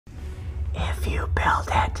If you build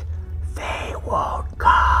it, they won't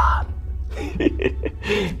come.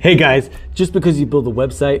 Hey guys, just because you build a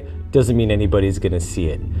website doesn't mean anybody's gonna see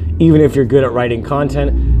it. Even if you're good at writing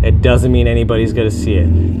content, it doesn't mean anybody's gonna see it.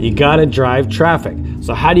 You gotta drive traffic.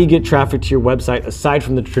 So how do you get traffic to your website aside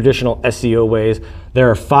from the traditional SEO ways? There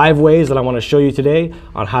are 5 ways that I wanna show you today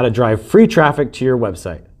on how to drive free traffic to your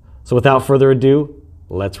website. So without further ado,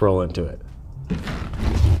 let's roll into it.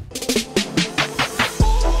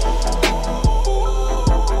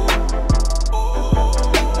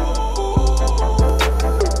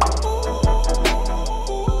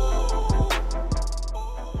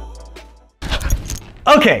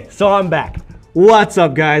 Okay, so I'm back. What's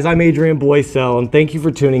up guys? I'm Adrian Boysel and thank you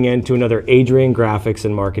for tuning in to another Adrian Graphics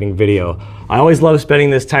and Marketing video. I always love spending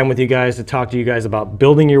this time with you guys to talk to you guys about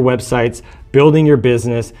building your websites, building your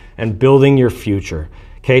business, and building your future.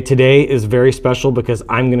 Okay, today is very special because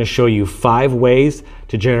I'm gonna show you 5 ways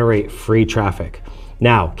to generate free traffic.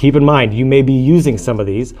 Now, keep in mind, you may be using some of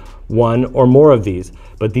these, 1 or more of these,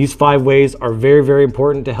 but these 5 ways are very, very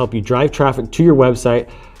important to help you drive traffic to your website.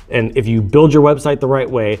 And if you build your website the right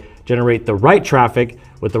way, generate the right traffic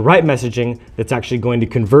with the right messaging that's actually going to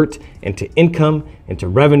convert into income, into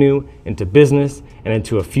revenue, into business, and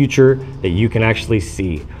into a future that you can actually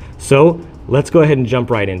see. So let's go ahead and jump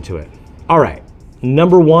right into it. All right,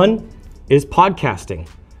 number 1 is podcasting.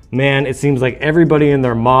 Man, it seems like everybody and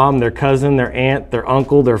their mom, their cousin, their aunt, their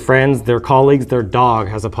uncle, their friends, their colleagues, their dog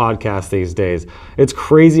has a podcast these days. It's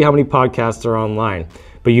crazy how many podcasts are online.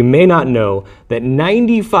 But you may not know that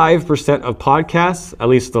 95% of podcasts, at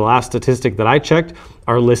least the last statistic that I checked,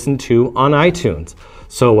 are listened to on iTunes.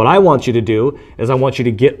 So what I want you to do is I want you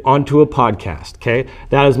to get onto a podcast, okay?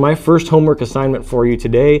 That is my first homework assignment for you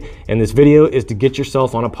today in this video, is to get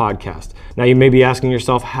yourself on a podcast. Now you may be asking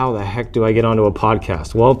yourself, how the heck do I get onto a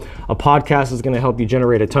podcast? Well, a podcast is gonna help you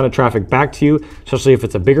generate a ton of traffic back to you, especially if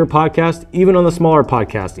it's a bigger podcast, even on the smaller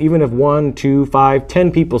podcast. Even if 1, 2, 5,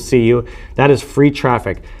 10 people see you, that is free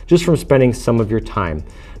traffic just from spending some of your time.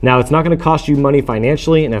 Now, it's not going to cost you money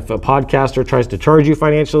financially, and if a podcaster tries to charge you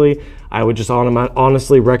financially, I would just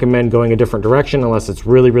honestly recommend going a different direction unless it's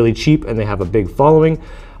really, really cheap and they have a big following.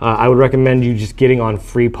 I would recommend you just getting on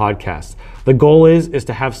free podcasts. The goal is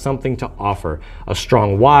to have something to offer, a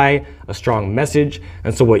strong why, a strong message.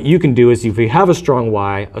 And so what you can do is if you have a strong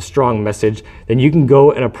why, a strong message, then you can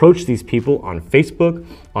go and approach these people on Facebook,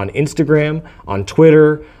 on Instagram, on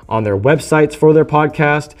Twitter, on their websites for their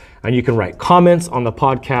podcast, and you can write comments on the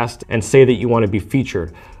podcast and say that you want to be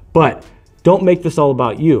featured. But don't make this all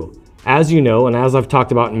about you. As you know, and as I've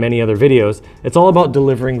talked about in many other videos, it's all about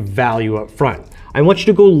delivering value up front. I want you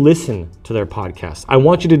to go listen to their podcasts. I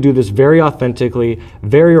want you to do this very authentically,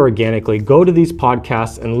 very organically. Go to these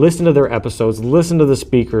podcasts and listen to their episodes, listen to the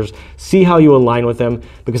speakers, see how you align with them,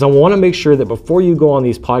 because I want to make sure that before you go on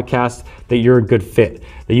these podcasts that you're a good fit,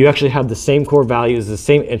 that you actually have the same core values, the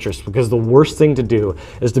same interests, because the worst thing to do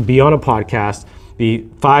is to be on a podcast, be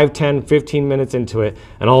 5, 10, 15 minutes into it,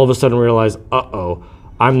 and all of a sudden realize, uh-oh,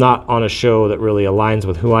 I'm not on a show that really aligns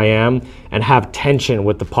with who I am, and have tension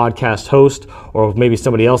with the podcast host or maybe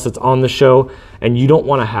somebody else that's on the show. And you don't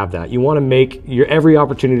want to have that. You want to make every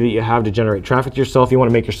opportunity that you have to generate traffic to yourself, you want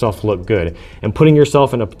to make yourself look good. And putting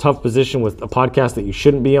yourself in a tough position with a podcast that you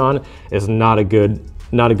shouldn't be on is not a good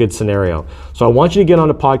scenario. So I want you to get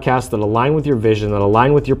on a podcast that align with your vision, that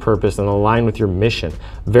align with your purpose, and align with your mission.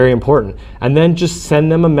 Very important. And then just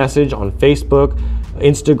send them a message on Facebook,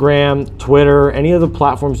 Instagram, Twitter, any of the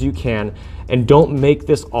platforms you can, and don't make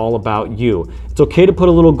this all about you. It's okay to put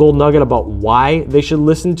a little gold nugget about why they should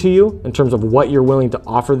listen to you in terms of what you're willing to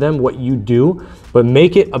offer them, what you do, but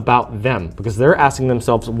make it about them, because they're asking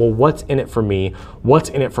themselves, well, what's in it for me? What's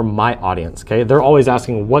in it for my audience, okay? They're always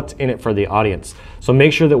asking what's in it for the audience. So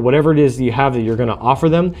make sure that whatever it is you have that you're gonna offer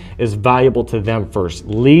them is valuable to them first.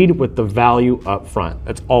 Lead with the value up front.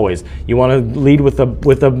 That's always. You wanna lead with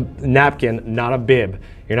a napkin, not a bib.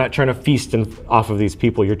 You're not trying to feast off of these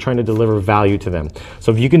people. You're trying to deliver value to them.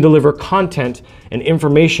 So if you can deliver content and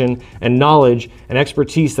information and knowledge and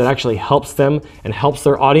expertise that actually helps them and helps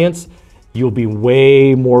their audience, you'll be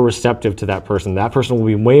way more receptive to that person. That person will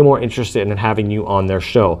be way more interested in having you on their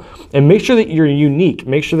show. And make sure that you're unique.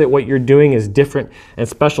 Make sure that what you're doing is different and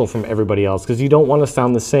special from everybody else, because you don't want to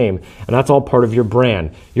sound the same. And that's all part of your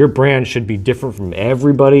brand. Your brand should be different from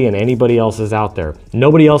everybody and anybody else's out there.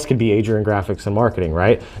 Nobody else could be Adrian Graphics and Marketing,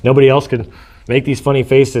 right? Nobody else could make these funny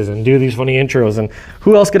faces and do these funny intros. And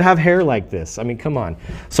who else could have hair like this? I mean, come on.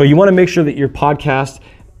 So you want to make sure that your podcast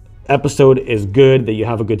episode is good, that you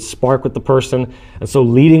have a good spark with the person. And so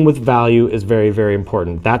leading with value is very, very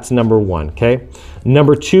important. That's number one, okay?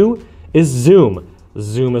 Number two is Zoom.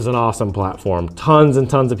 Zoom is an awesome platform. Tons and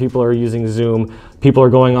tons of people are using Zoom. People are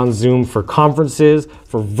going on Zoom for conferences,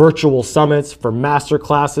 for virtual summits, for master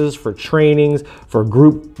classes, for trainings, for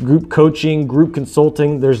group coaching, group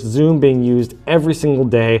consulting. There's Zoom being used every single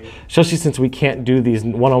day, especially since we can't do these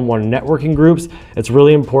one-on-one networking groups. It's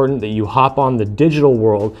really important that you hop on the digital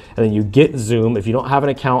world and then you get Zoom. If you don't have an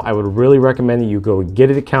account, I would really recommend that you go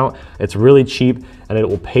get an account. It's really cheap and it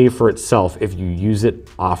will pay for itself if you use it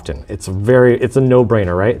often. It's a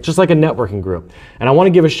no-brainer, right? Just like a networking group. And I want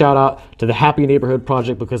to give a shout out to the Happy Neighborhood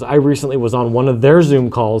Project because I recently was on one of their Zoom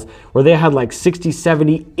calls where they had like 60,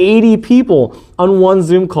 70, 80 people on one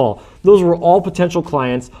Zoom call. Those were all potential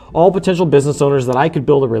clients, all potential business owners that I could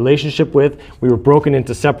build a relationship with. We were broken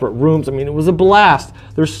into separate rooms. I mean, it was a blast.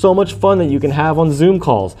 There's so much fun that you can have on Zoom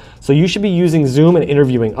calls. So you should be using Zoom and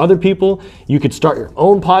interviewing other people. You could start your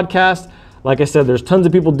own podcast. Like I said, there's tons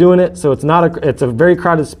of people doing it, so it's a very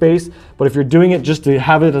crowded space, but if you're doing it just to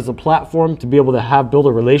have it as a platform to be able to build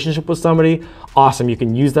a relationship with somebody, awesome. You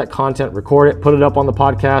can use that content, record it, put it up on the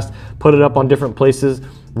podcast, put it up on different places.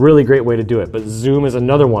 Really great way to do it. But Zoom is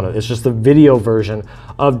another one. It's just the video version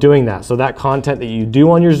of doing that. So that content that you do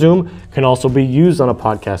on your Zoom can also be used on a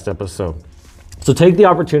podcast episode. So take the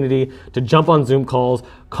opportunity to jump on Zoom calls,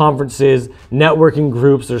 conferences, networking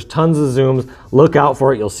groups. There's tons of Zooms. Look out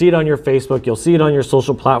for it. You'll see it on your Facebook. You'll see it on your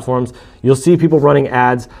social platforms. You'll see people running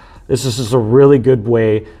ads. This is just a really good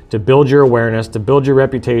way to build your awareness, to build your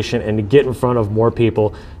reputation, and to get in front of more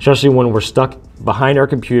people, especially when we're stuck behind our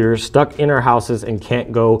computers, stuck in our houses, and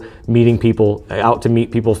can't go meeting people, out to meet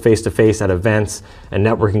people face-to-face at events and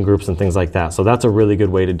networking groups and things like that. So that's a really good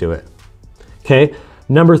way to do it. Okay.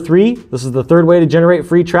 Number 3, this is the third way to generate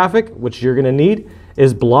free traffic, which you're gonna need,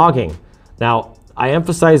 is blogging. Now, I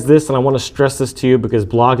emphasize this and I wanna stress this to you because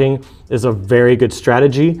blogging is a very good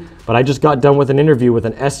strategy, but I just got done with an interview with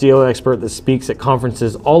an SEO expert that speaks at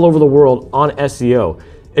conferences all over the world on SEO.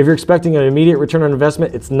 If you're expecting an immediate return on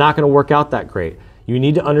investment, it's not gonna work out that great. You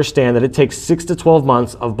need to understand that it takes 6 to 12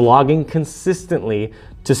 months of blogging consistently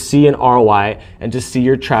to see an ROI and to see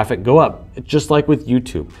your traffic go up, just like with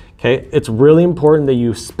YouTube. Okay, it's really important that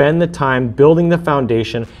you spend the time building the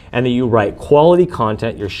foundation and that you write quality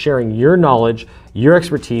content. You're sharing your knowledge, your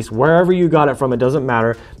expertise, wherever you got it from, it doesn't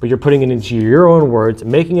matter, but you're putting it into your own words,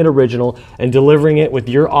 making it original and delivering it with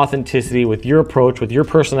your authenticity, with your approach, with your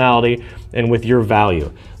personality, and with your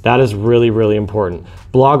value. That is really, really important.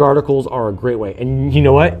 Blog articles are a great way. And you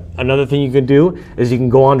know what? Another thing you can do is you can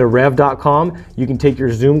go on to rev.com, you can take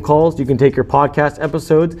your Zoom calls, you can take your podcast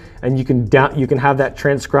episodes, and you can have that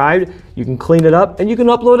transcribed, you can clean it up, and you can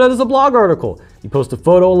upload it as a blog article. You post a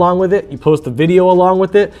photo along with it, you post a video along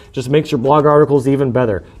with it, just makes your blog articles even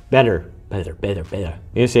better.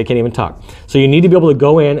 You see, I can't even talk. So you need to be able to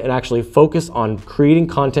go in and actually focus on creating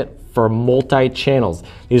content for multi-channels.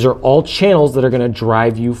 These are all channels that are gonna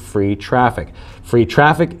drive you free traffic. Free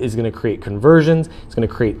traffic is gonna create conversions, it's gonna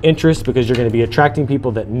create interest because you're gonna be attracting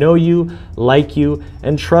people that know you, like you,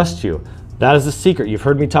 and trust you. That is the secret. You've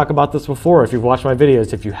heard me talk about this before if you've watched my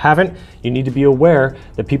videos. If you haven't, you need to be aware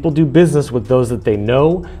that people do business with those that they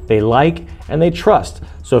know, they like, and they trust.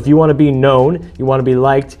 So if you wanna be known, you wanna be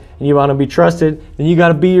liked, and you wanna be trusted, then you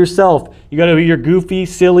gotta be yourself. You gotta be your goofy,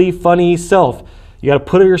 silly, funny self. You gotta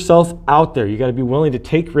put yourself out there. You gotta be willing to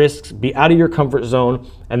take risks, be out of your comfort zone,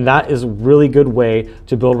 and that is a really good way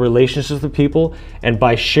to build relationships with people. And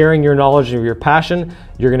by sharing your knowledge and your passion,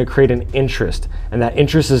 you're gonna create an interest. And that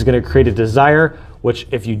interest is gonna create a desire, which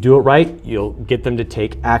if you do it right, you'll get them to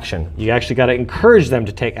take action. You actually gotta encourage them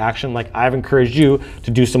to take action, like I've encouraged you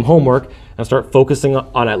to do some homework and start focusing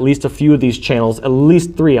on at least a few of these channels, at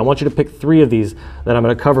least 3. I want you to pick 3 of these that I'm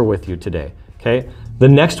gonna cover with you today, okay? The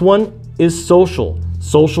next one is social.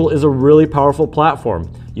 Social is a really powerful platform.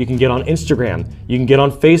 You can get on Instagram, you can get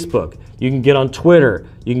on Facebook, you can get on Twitter,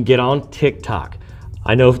 you can get on TikTok.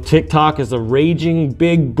 I know TikTok is a raging,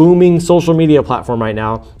 big, booming social media platform right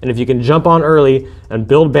now, and if you can jump on early and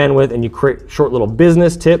build bandwidth and you create short little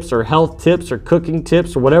business tips or health tips or cooking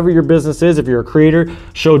tips or whatever your business is, if you're a creator,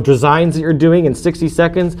 show designs that you're doing in 60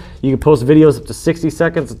 seconds, you can post videos up to 60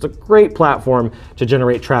 seconds. It's a great platform to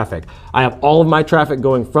generate traffic. I have all of my traffic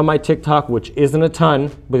going from my TikTok, which isn't a ton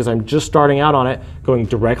because I'm just starting out on it, going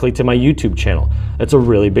directly to my YouTube channel. That's a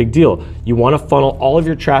really big deal. You want to funnel all of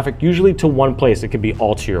your traffic usually to one place. It could be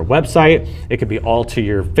all to your website, it could be all to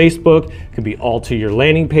your Facebook, it could be all to your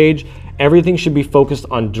landing page. Everything should be focused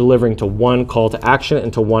on delivering to one call to action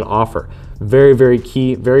and to one offer. Very, very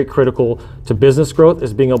key, very critical to business growth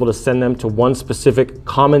is being able to send them to one specific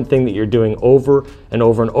common thing that you're doing over and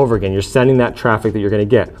over and over again. You're sending that traffic that you're going to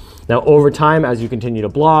get. Now, over time, as you continue to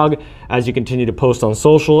blog, as you continue to post on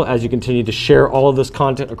social, as you continue to share all of this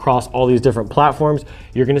content across all these different platforms,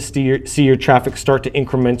 you're going to see your traffic start to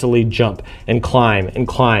incrementally jump and climb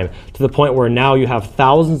to the point where now you have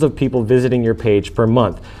thousands of people visiting your page per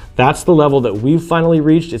month. That's the level that we've finally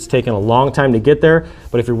reached. It's taken a long time to get there,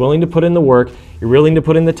 but if you're willing to put in the work, you're willing to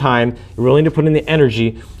put in the time, you're willing to put in the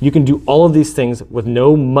energy, you can do all of these things with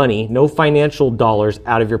no money, no financial dollars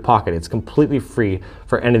out of your pocket. It's completely free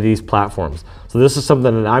for any of these platforms. So this is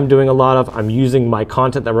something that I'm doing a lot of. I'm using my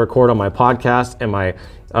content that I record on my podcast and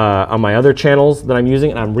on my other channels that I'm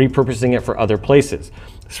using, and I'm repurposing it for other places,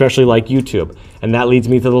 especially like YouTube. And that leads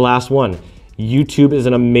me to the last one. YouTube is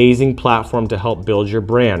an amazing platform to help build your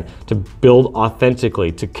brand, to build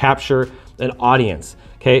authentically, to capture an audience,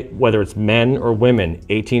 okay? Whether it's men or women,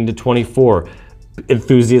 18 to 24,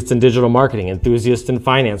 enthusiasts in digital marketing, enthusiasts in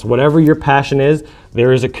finance, whatever your passion is,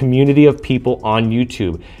 there is a community of people on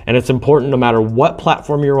YouTube. And it's important no matter what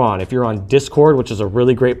platform you're on. If you're on Discord, which is a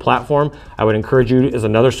really great platform, I would encourage you, is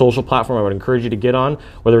another social platform I would encourage you to get on,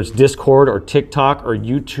 whether it's Discord or TikTok or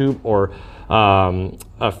YouTube or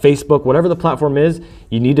Facebook, whatever the platform is,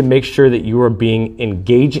 you need to make sure that you are being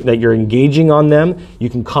engaging, that you're engaging on them. You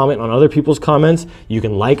can comment on other people's comments. You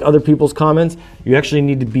can like other people's comments. You actually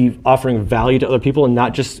need to be offering value to other people and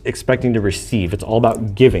not just expecting to receive. It's all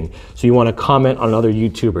about giving. So you want to comment on other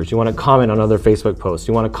YouTubers. You want to comment on other Facebook posts.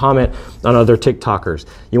 You want to comment on other TikTokers.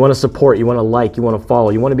 You want to support, you want to like, you want to follow.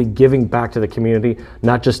 You want to be giving back to the community,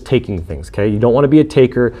 not just taking things, okay? You don't want to be a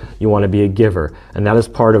taker, you want to be a giver. And that is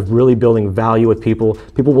part of really building value with people.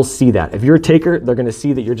 People will see that. If you're a taker, they're going to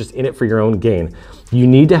see that you're just in it for your own gain. You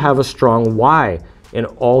need to have a strong why in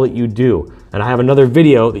all that you do. And I have another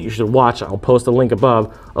video that you should watch. I'll post a link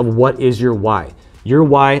above of what is your why. Your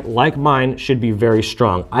why, like mine, should be very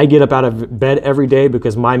strong. I get up out of bed every day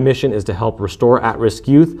because my mission is to help restore at-risk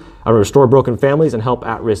youth, restore broken families and help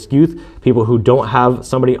at-risk youth, people who don't have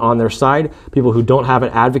somebody on their side, people who don't have an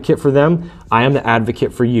advocate for them. I am the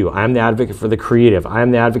advocate for you. I am the advocate for the creative. I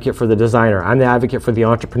am the advocate for the designer. I'm the advocate for the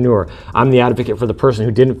entrepreneur. I'm the advocate for the person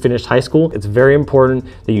who didn't finish high school. It's very important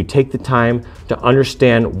that you take the time to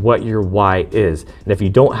understand what your why is. And if you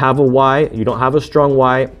don't have a why, you don't have a strong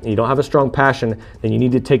why, and you don't have a strong passion, then you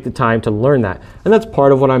need to take the time to learn that. And that's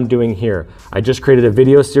part of what I'm doing here. I just created a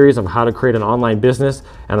video series of how to create an online business.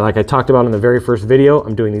 And like I talked about in the very first video,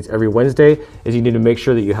 I'm doing these every Wednesday, is you need to make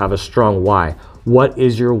sure that you have a strong why. What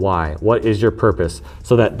is your why? What is your purpose?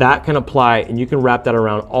 So that can apply and you can wrap that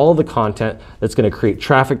around all the content that's going to create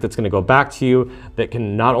traffic, that's going to go back to you, that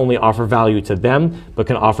can not only offer value to them, but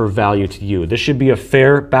can offer value to you. This should be a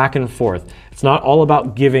fair back and forth. It's not all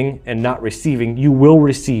about giving and not receiving. You will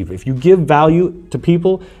receive. If you give value to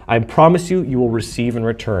people, I promise you, you will receive in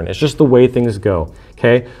return. It's just the way things go,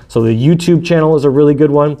 okay? So the YouTube channel is a really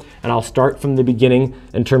good one, and I'll start from the beginning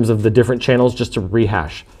in terms of the different channels just to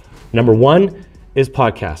rehash. Number 1 is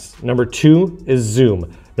podcasts. Number 2 is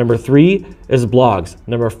Zoom. Number 3 is blogs.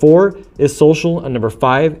 Number 4 is social. And number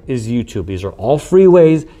 5 is YouTube. These are all free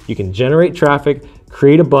ways you can generate traffic,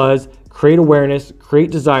 create a buzz, create awareness,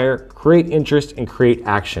 create desire, create interest, and create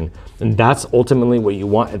action. And that's ultimately what you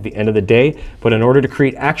want at the end of the day. But in order to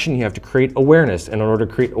create action, you have to create awareness. And in order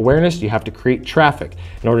to create awareness, you have to create traffic.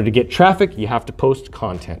 In order to get traffic, you have to post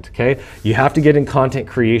content, okay? You have to get in content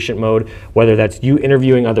creation mode, whether that's you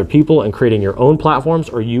interviewing other people and creating your own platforms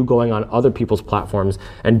or you going on other people's platforms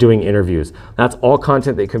and doing interviews. That's all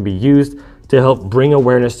content that can be used to help bring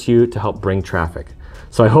awareness to you, to help bring traffic.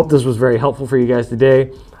 So I hope this was very helpful for you guys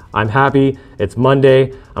today. I'm happy. It's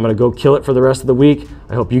Monday. I'm going to go kill it for the rest of the week.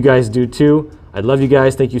 I hope you guys do too. I love you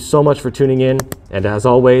guys. Thank you so much for tuning in. And as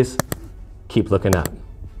always, keep looking up.